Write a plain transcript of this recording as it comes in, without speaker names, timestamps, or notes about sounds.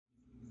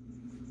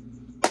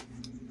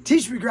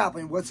Teach Me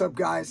Grappling. What's up,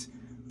 guys?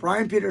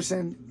 Brian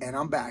Peterson, and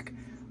I'm back.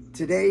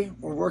 Today,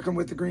 we're working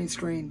with the green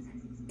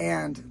screen,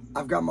 and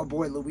I've got my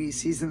boy Luis.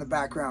 He's in the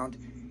background.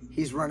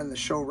 He's running the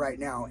show right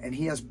now, and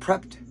he has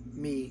prepped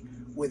me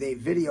with a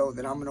video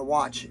that I'm going to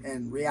watch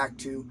and react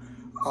to.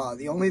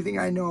 The only thing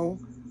I know,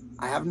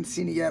 I haven't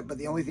seen it yet, but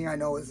the only thing I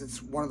know is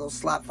it's one of those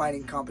slap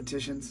fighting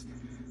competitions.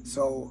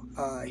 So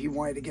he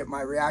wanted to get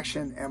my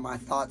reaction and my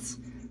thoughts.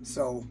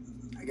 So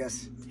I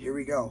guess here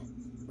we go.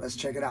 Let's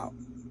check it out.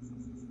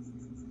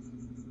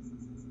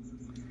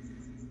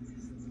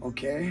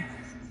 Okay.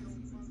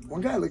 One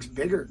guy looks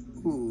bigger.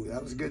 Ooh,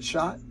 that was a good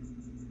shot.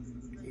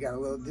 He got a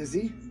little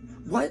dizzy.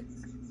 What?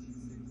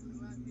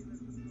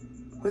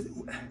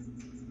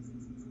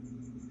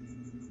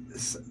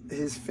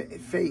 His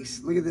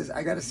face. Look at this.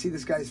 I got to see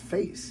this guy's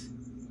face.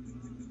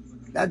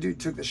 That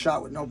dude took the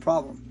shot with no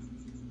problem.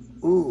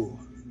 Ooh.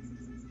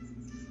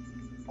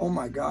 Oh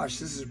my gosh,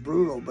 this is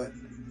brutal, but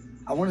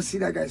I want to see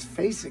that guy's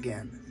face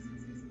again.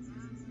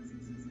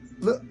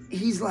 Look,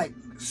 he's like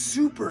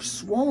super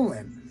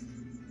swollen.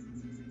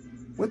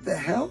 What the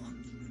hell?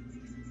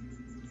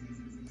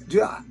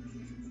 Dude,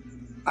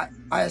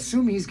 I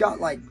assume he's got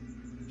like,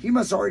 he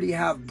must already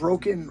have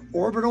broken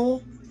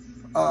orbital,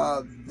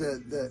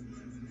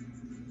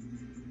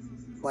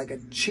 like a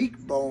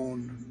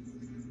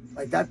cheekbone.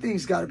 Like that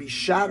thing's got to be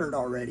shattered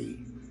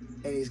already.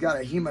 And he's got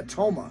a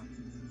hematoma.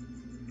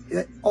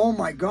 Oh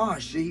my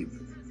gosh, he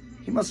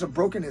must have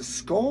broken his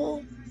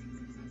skull.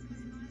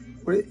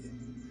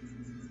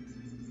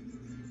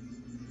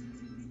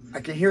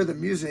 I can hear the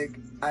music.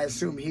 I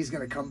assume he's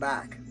going to come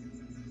back.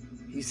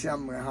 He's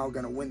somehow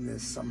going to win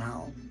this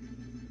somehow.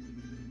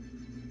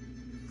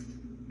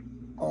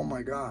 Oh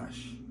my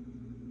gosh.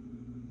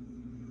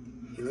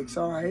 He looks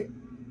all right.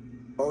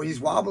 Oh,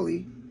 he's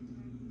wobbly.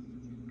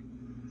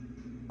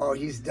 Oh,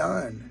 he's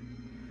done.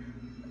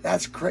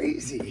 That's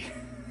crazy.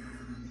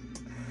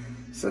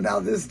 So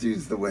now this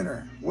dude's the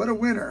winner. What a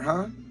winner,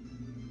 huh?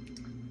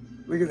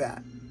 Look at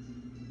that.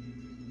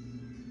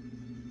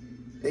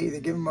 Hey, they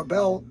give him a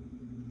belt.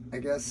 I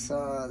guess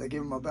they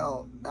give him a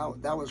belt.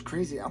 That was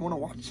crazy. I want to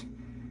watch,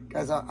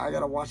 guys. I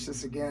gotta watch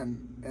this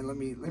again, and let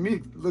me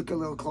look a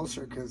little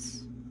closer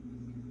because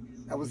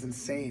that was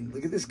insane.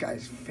 Look at this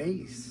guy's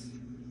face.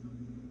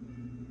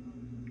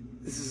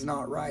 This is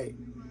not right.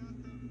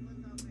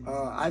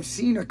 I've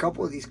seen a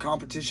couple of these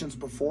competitions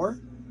before.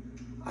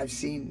 I've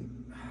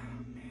seen,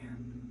 oh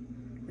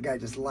man, the guy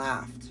just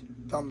laughed.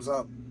 Thumbs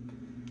up.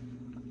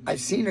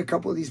 I've seen a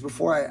couple of these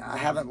before.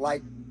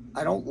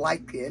 I don't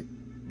like it,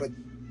 but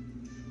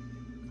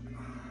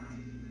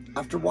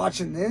after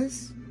watching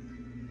this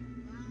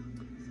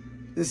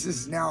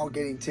is now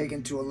getting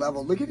taken to a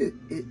level. Look at it.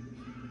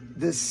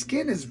 The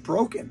skin is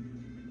broken.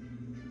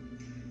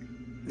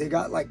 They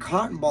got like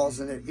cotton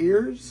balls in their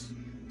ears,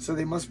 so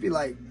they must be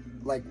like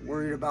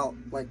worried about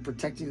like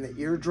protecting the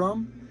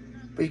eardrum.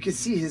 But you can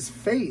see his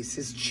face,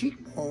 his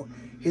cheekbone,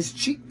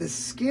 the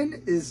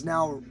skin is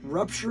now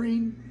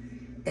rupturing,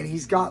 and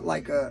he's got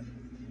like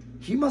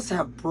he must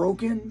have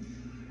broken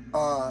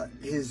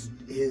his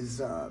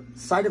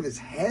side of his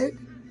head.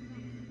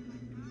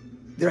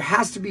 There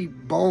has to be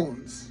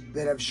bones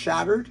that have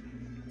shattered,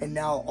 and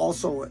now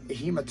also a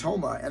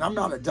hematoma. And I'm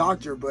not a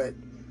doctor, but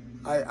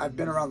I've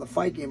been around the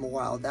fight game a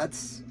while.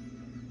 This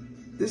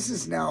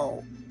is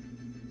now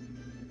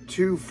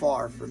too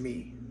far for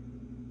me.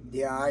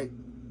 Yeah,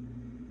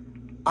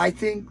 I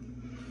think,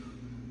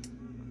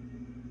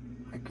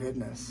 my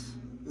goodness,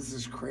 this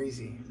is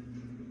crazy.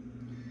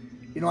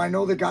 You know, I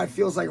know the guy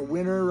feels like a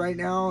winner right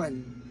now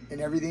and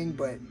everything,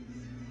 but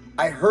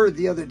I heard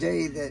the other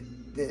day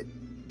that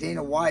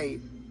Dana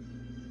White,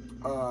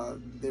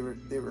 there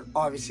were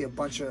obviously a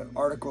bunch of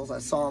articles I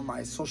saw on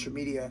my social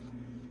media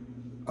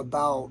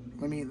about,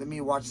 let me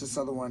watch this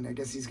other one. I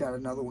guess he's got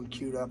another one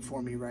queued up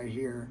for me right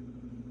here.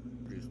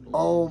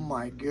 Oh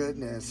my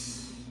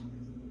goodness.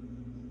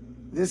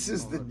 This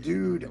is the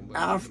dude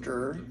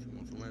after.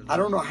 I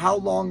don't know how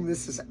long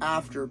this is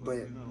after,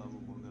 but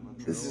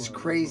this is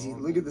crazy.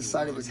 Look at the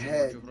side of his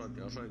head.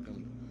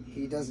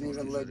 He doesn't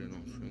even look.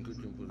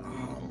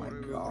 Oh my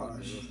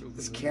gosh.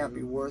 This can't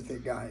be worth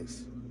it,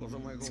 guys.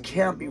 This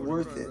can't be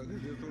worth it.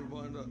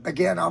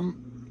 Again,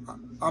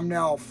 I'm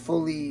now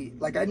fully,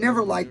 like, I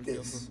never liked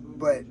this,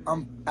 but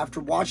after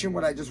watching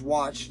what I just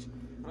watched,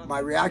 my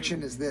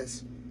reaction is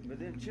this.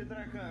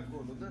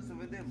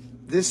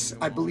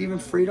 I believe in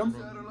freedom,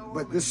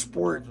 but this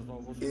sport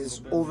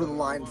is over the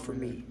line for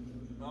me.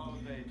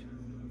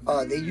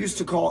 They used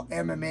to call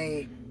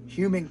MMA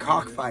human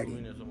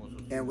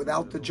cockfighting, and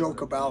without the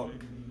joke about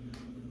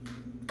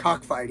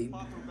cockfighting,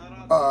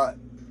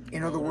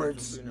 in other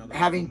words,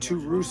 having two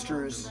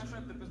roosters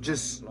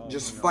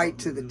just fight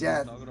to the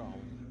death,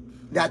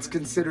 that's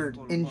considered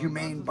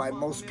inhumane by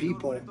most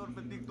people.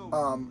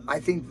 I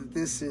think that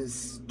this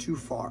is too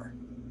far.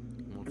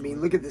 I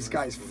mean, look at this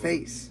guy's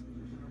face.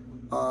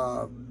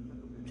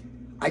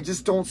 I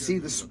just don't see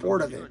the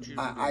sport of it.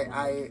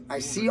 I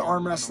see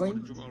arm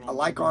wrestling. I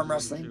like arm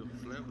wrestling.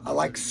 I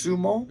like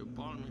sumo.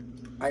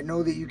 I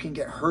know that you can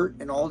get hurt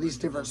in all these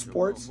different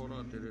sports,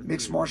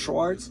 mixed martial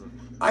arts.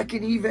 I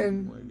can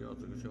even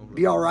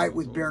be all right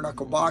with bare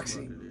knuckle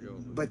boxing.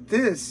 But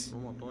this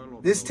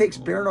takes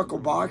bare knuckle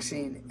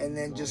boxing and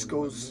then just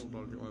goes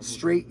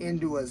straight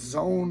into a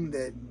zone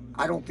that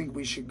I don't think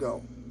we should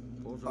go.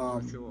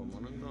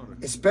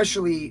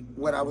 Especially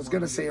what I was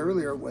going to say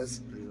earlier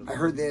was I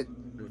heard that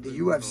the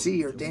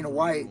UFC or Dana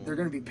White, they're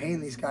going to be paying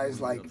these guys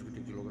like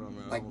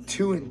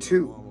 2 and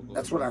 2.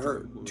 That's what I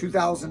heard.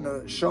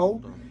 $2,000 a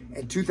show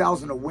and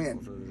 $2,000 a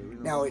win.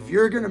 Now, if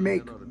you're going to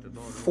make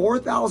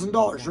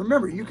 $4,000,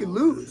 remember, you could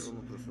lose.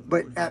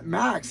 But at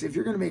max, if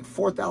you're going to make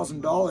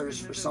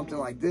 $4,000 for something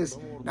like this,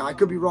 now I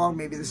could be wrong.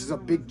 Maybe this is a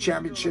big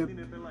championship.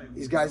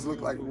 These guys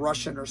look like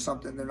Russian or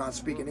something. They're not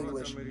speaking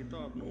English.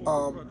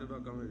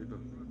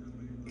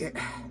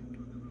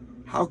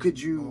 How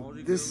could you?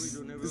 This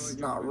is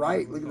not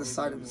right. Look at the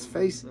side of his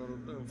face,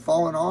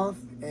 falling off,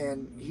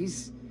 and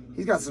he's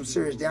got some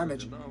serious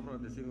damage.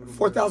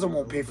 $4,000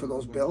 won't pay for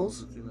those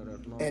bills,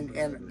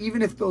 and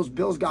even if those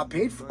bills got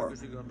paid for,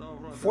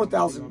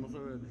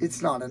 $4,000,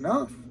 it's not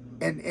enough.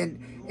 And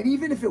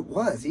even if it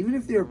was, even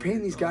if they were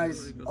paying these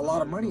guys a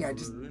lot of money, I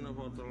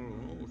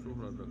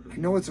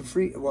know it's a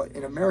free, well,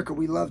 in America,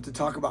 we love to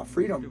talk about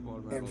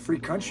freedom and free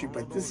country,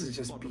 but this is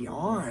just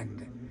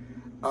beyond.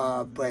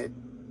 But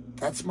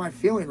that's my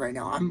feeling right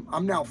now.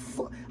 I'm now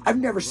I've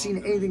never seen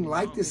anything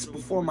like this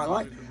before in my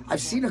life.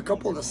 I've seen a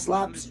couple of the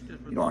slaps,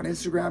 you know, on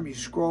Instagram. You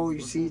scroll,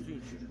 you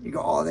see, you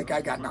go, oh, that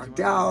guy got knocked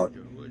out,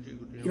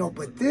 you know,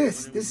 but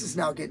this is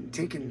now getting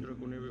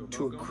taken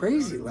to a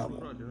crazy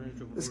level.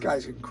 This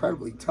guy's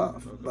incredibly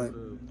tough, but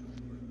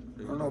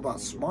I don't know about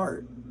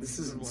smart. This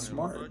isn't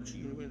smart.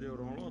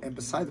 And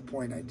beside the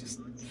point,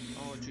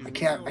 I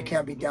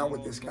can't be down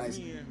with this,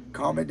 guys.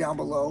 Comment down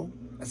below.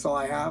 That's all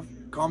I have.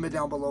 Comment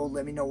down below.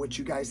 Let me know what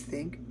you guys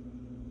think.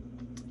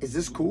 Is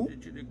this cool?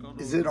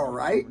 Is it all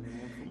right?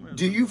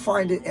 Do you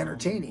find it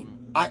entertaining?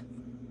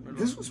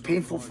 This was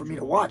painful for me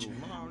to watch.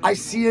 I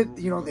see it,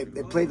 you know, they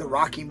play the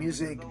Rocky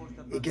music.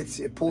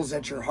 It pulls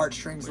at your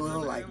heartstrings a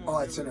little, like, oh,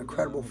 it's an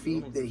incredible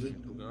feat that he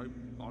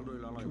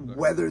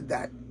weathered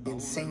that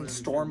insane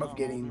storm of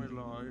getting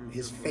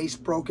his face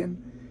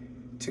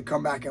broken to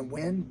come back and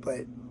win.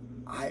 But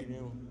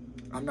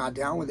I'm not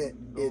down with it.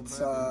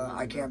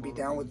 I can't be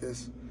down with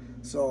this.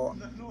 So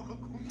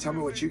tell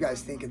me what you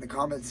guys think in the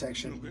comment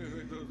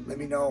section. Let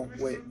me know.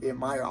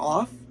 Am I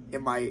off?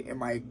 Am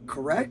I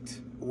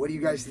correct? What do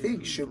you guys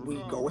think? Should we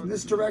go in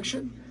this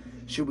direction?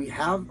 Should we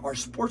have our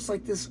sports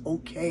like this?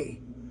 Okay.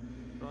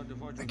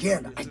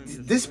 Again,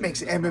 this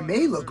makes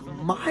MMA look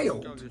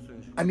mild.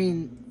 I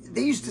mean,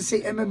 they used to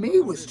say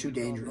MMA was too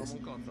dangerous.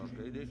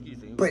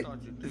 But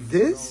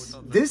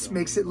this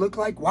makes it look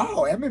like,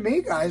 wow,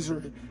 MMA guys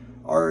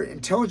are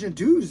intelligent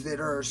dudes that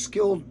are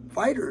skilled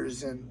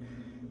fighters. And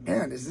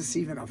man, is this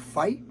even a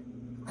fight?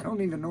 I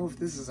don't even know if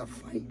this is a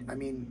fight. I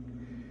mean,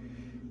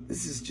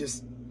 this is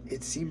just,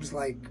 it seems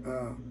like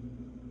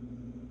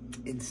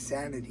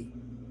insanity.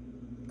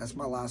 That's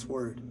my last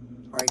word.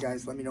 All right,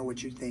 guys, let me know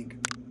what you think.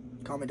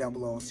 Comment down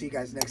below. I'll see you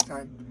guys next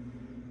time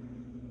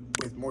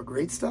with more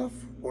great stuff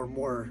or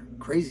more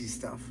crazy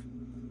stuff.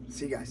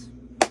 See you guys.